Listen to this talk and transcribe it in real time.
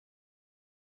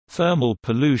Thermal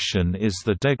pollution is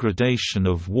the degradation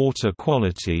of water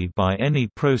quality by any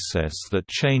process that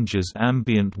changes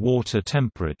ambient water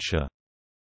temperature.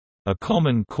 A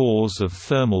common cause of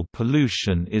thermal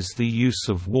pollution is the use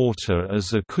of water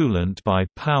as a coolant by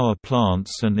power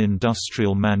plants and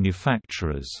industrial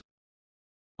manufacturers.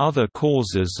 Other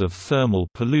causes of thermal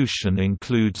pollution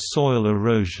include soil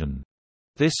erosion.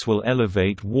 This will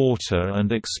elevate water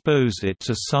and expose it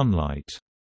to sunlight.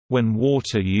 When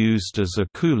water used as a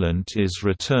coolant is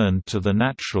returned to the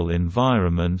natural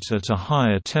environment at a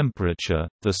higher temperature,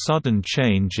 the sudden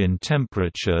change in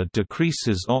temperature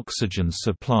decreases oxygen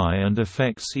supply and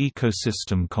affects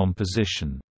ecosystem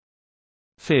composition.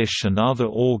 Fish and other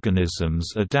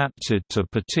organisms adapted to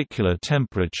particular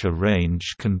temperature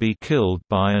range can be killed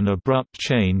by an abrupt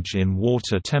change in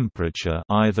water temperature,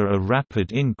 either a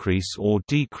rapid increase or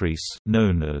decrease,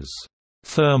 known as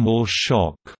thermal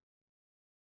shock.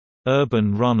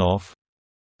 Urban runoff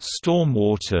 —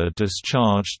 stormwater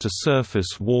discharged to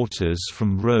surface waters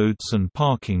from roads and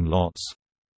parking lots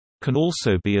 — can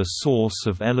also be a source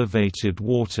of elevated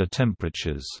water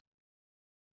temperatures.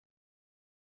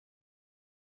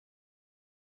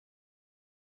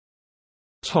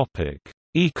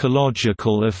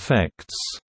 Ecological effects.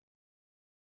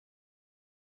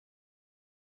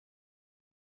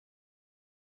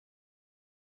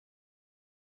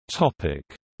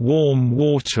 Warm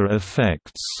water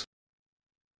effects.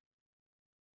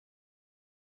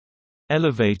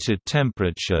 Elevated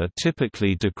temperature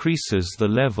typically decreases the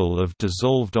level of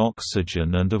dissolved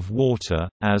oxygen and of water,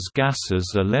 as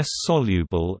gases are less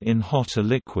soluble in hotter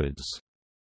liquids.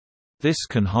 This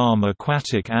can harm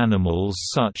aquatic animals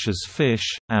such as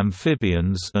fish,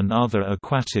 amphibians and other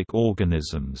aquatic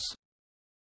organisms.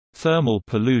 Thermal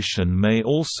pollution may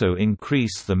also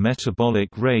increase the metabolic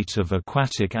rate of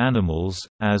aquatic animals,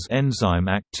 as enzyme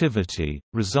activity,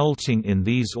 resulting in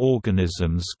these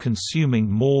organisms consuming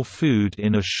more food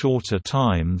in a shorter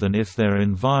time than if their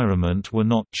environment were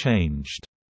not changed.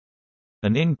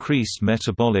 An increased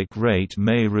metabolic rate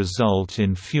may result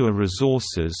in fewer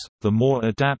resources. The more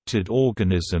adapted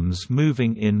organisms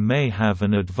moving in may have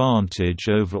an advantage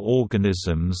over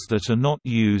organisms that are not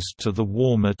used to the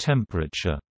warmer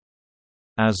temperature.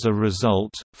 As a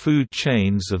result, food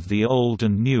chains of the old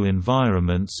and new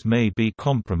environments may be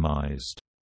compromised.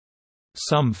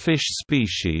 Some fish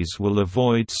species will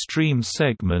avoid stream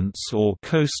segments or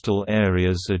coastal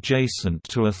areas adjacent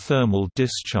to a thermal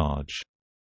discharge.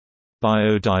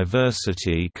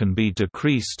 Biodiversity can be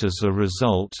decreased as a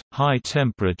result. High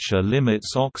temperature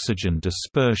limits oxygen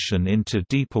dispersion into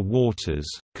deeper waters,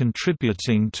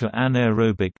 contributing to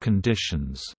anaerobic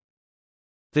conditions.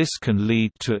 This can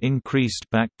lead to increased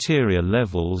bacteria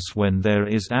levels when there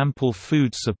is ample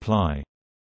food supply.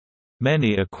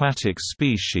 Many aquatic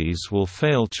species will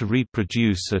fail to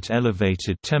reproduce at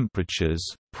elevated temperatures.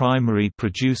 Primary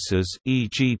producers,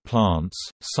 e.g. plants,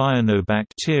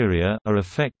 cyanobacteria, are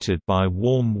affected by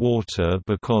warm water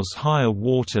because higher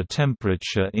water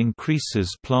temperature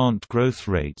increases plant growth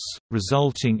rates,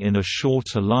 resulting in a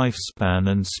shorter lifespan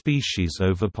and species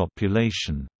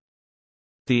overpopulation.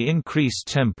 The increased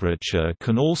temperature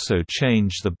can also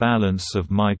change the balance of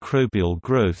microbial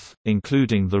growth,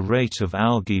 including the rate of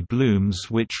algae blooms,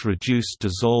 which reduce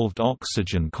dissolved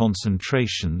oxygen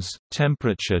concentrations.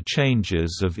 Temperature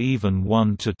changes of even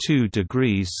 1 to 2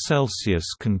 degrees Celsius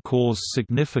can cause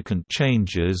significant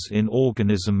changes in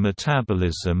organism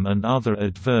metabolism and other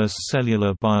adverse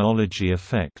cellular biology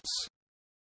effects.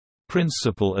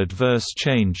 Principal adverse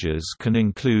changes can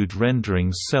include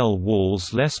rendering cell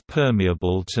walls less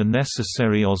permeable to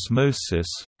necessary osmosis,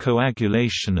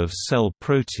 coagulation of cell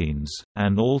proteins,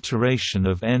 and alteration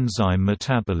of enzyme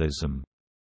metabolism.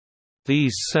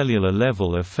 These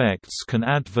cellular-level effects can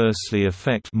adversely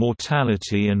affect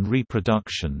mortality and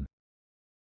reproduction.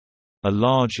 A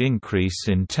large increase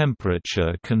in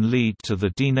temperature can lead to the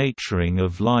denaturing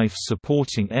of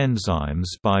life-supporting enzymes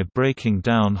by breaking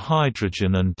down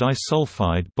hydrogen and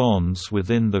disulfide bonds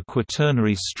within the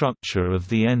quaternary structure of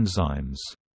the enzymes.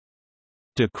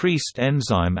 Decreased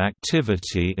enzyme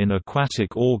activity in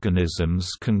aquatic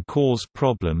organisms can cause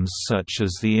problems such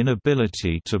as the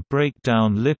inability to break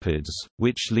down lipids,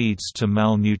 which leads to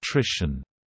malnutrition.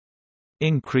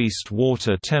 Increased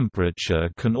water temperature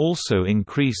can also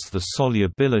increase the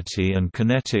solubility and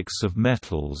kinetics of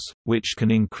metals, which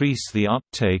can increase the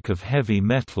uptake of heavy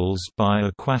metals by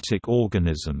aquatic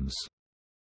organisms.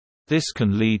 This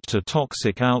can lead to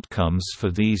toxic outcomes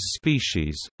for these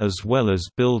species, as well as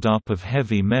buildup of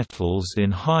heavy metals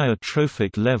in higher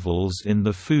trophic levels in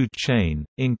the food chain,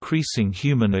 increasing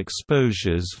human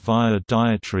exposures via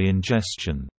dietary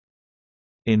ingestion.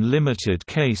 In limited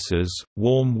cases,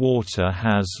 warm water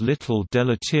has little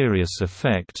deleterious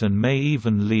effect and may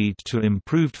even lead to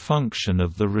improved function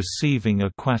of the receiving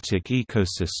aquatic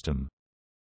ecosystem.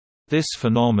 This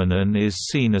phenomenon is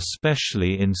seen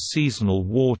especially in seasonal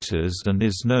waters and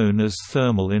is known as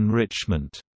thermal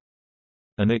enrichment.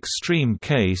 An extreme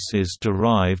case is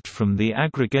derived from the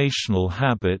aggregational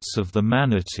habits of the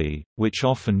manatee, which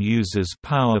often uses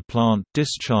power plant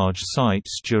discharge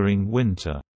sites during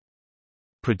winter.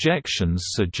 Projections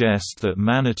suggest that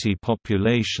manatee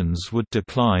populations would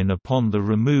decline upon the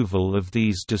removal of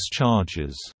these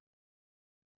discharges.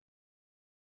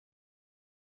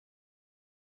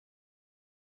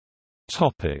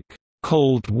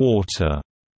 Cold water.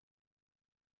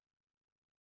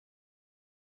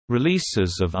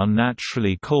 Releases of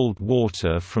unnaturally cold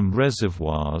water from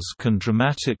reservoirs can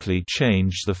dramatically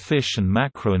change the fish and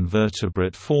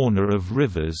macroinvertebrate fauna of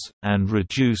rivers, and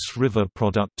reduce river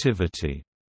productivity.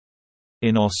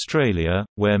 In Australia,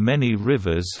 where many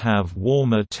rivers have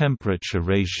warmer temperature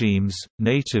regimes,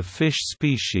 native fish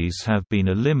species have been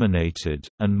eliminated,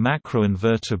 and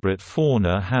macroinvertebrate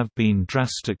fauna have been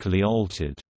drastically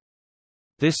altered.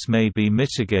 This may be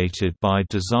mitigated by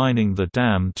designing the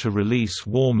dam to release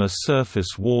warmer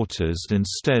surface waters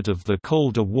instead of the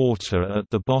colder water at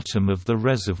the bottom of the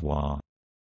reservoir.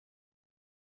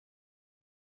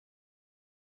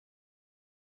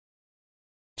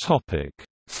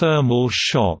 Thermal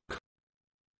shock.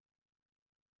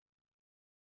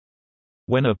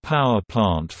 When a power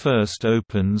plant first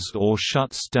opens or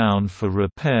shuts down for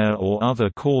repair or other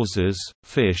causes,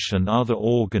 fish and other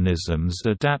organisms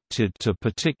adapted to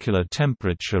particular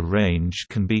temperature range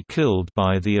can be killed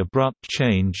by the abrupt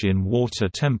change in water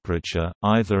temperature,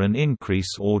 either an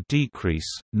increase or decrease,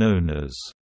 known as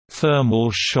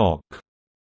thermal shock.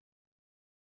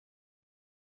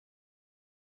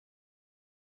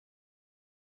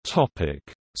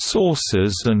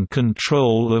 Sources and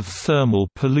control of thermal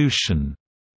pollution.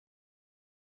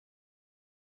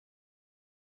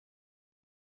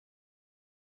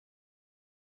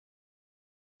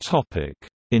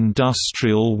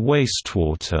 Industrial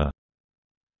wastewater.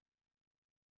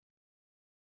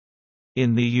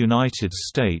 In the United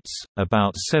States,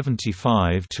 about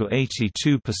 75 to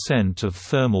 82% of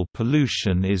thermal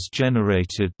pollution is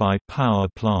generated by power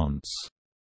plants.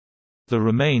 The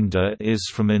remainder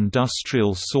is from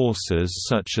industrial sources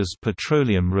such as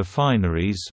petroleum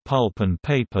refineries, pulp and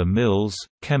paper mills,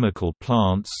 chemical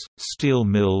plants, steel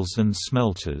mills and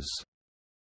smelters.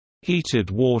 Heated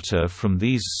water from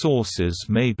these sources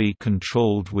may be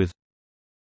controlled with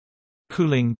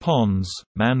cooling ponds,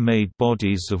 man-made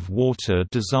bodies of water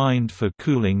designed for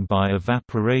cooling by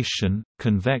evaporation,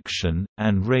 convection,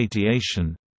 and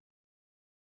radiation.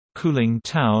 Cooling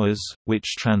towers,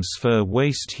 which transfer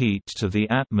waste heat to the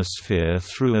atmosphere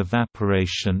through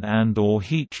evaporation and/or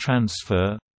heat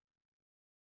transfer.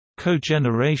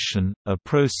 Cogeneration, a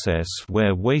process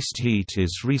where waste heat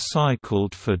is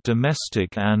recycled for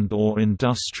domestic and/or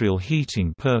industrial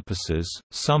heating purposes.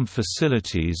 Some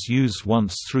facilities use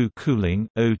once-through cooling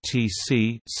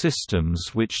 (OTC)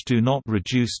 systems which do not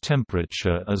reduce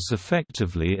temperature as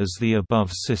effectively as the above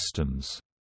systems.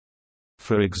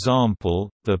 For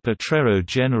example, the Potrero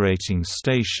Generating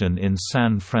Station in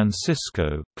San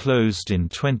Francisco, closed in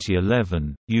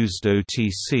 2011, used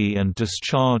OTC and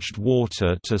discharged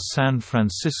water to San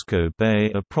Francisco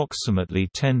Bay approximately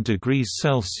 10 degrees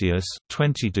Celsius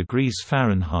 (20 degrees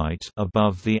Fahrenheit)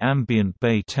 above the ambient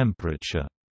bay temperature.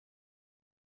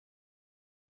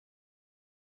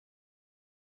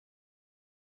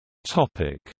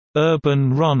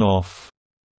 Urban runoff.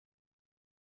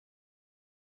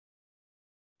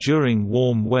 During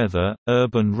warm weather,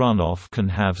 urban runoff can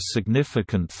have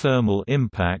significant thermal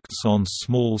impacts on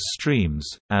small streams,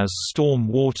 as storm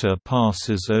water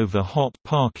passes over hot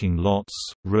parking lots,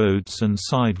 roads and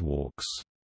sidewalks.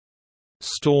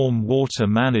 Storm water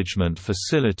management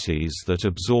facilities that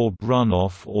absorb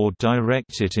runoff or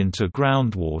direct it into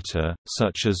groundwater,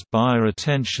 such as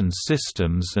bioretention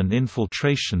systems and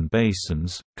infiltration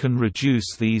basins, can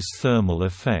reduce these thermal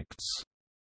effects.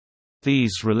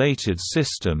 These related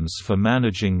systems for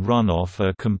managing runoff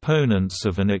are components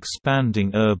of an expanding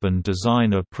urban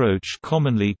design approach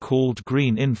commonly called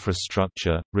green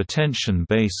infrastructure. Retention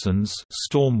basins,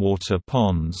 stormwater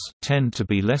ponds, tend to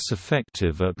be less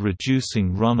effective at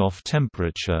reducing runoff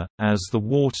temperature, as the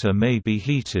water may be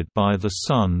heated by the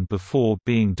sun before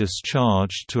being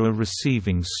discharged to a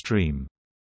receiving stream.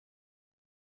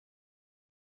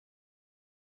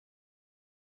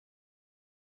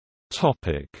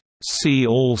 See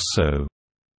also: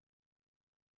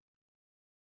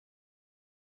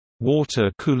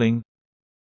 water cooling,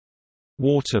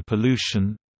 Water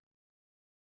pollution,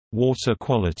 water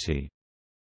quality.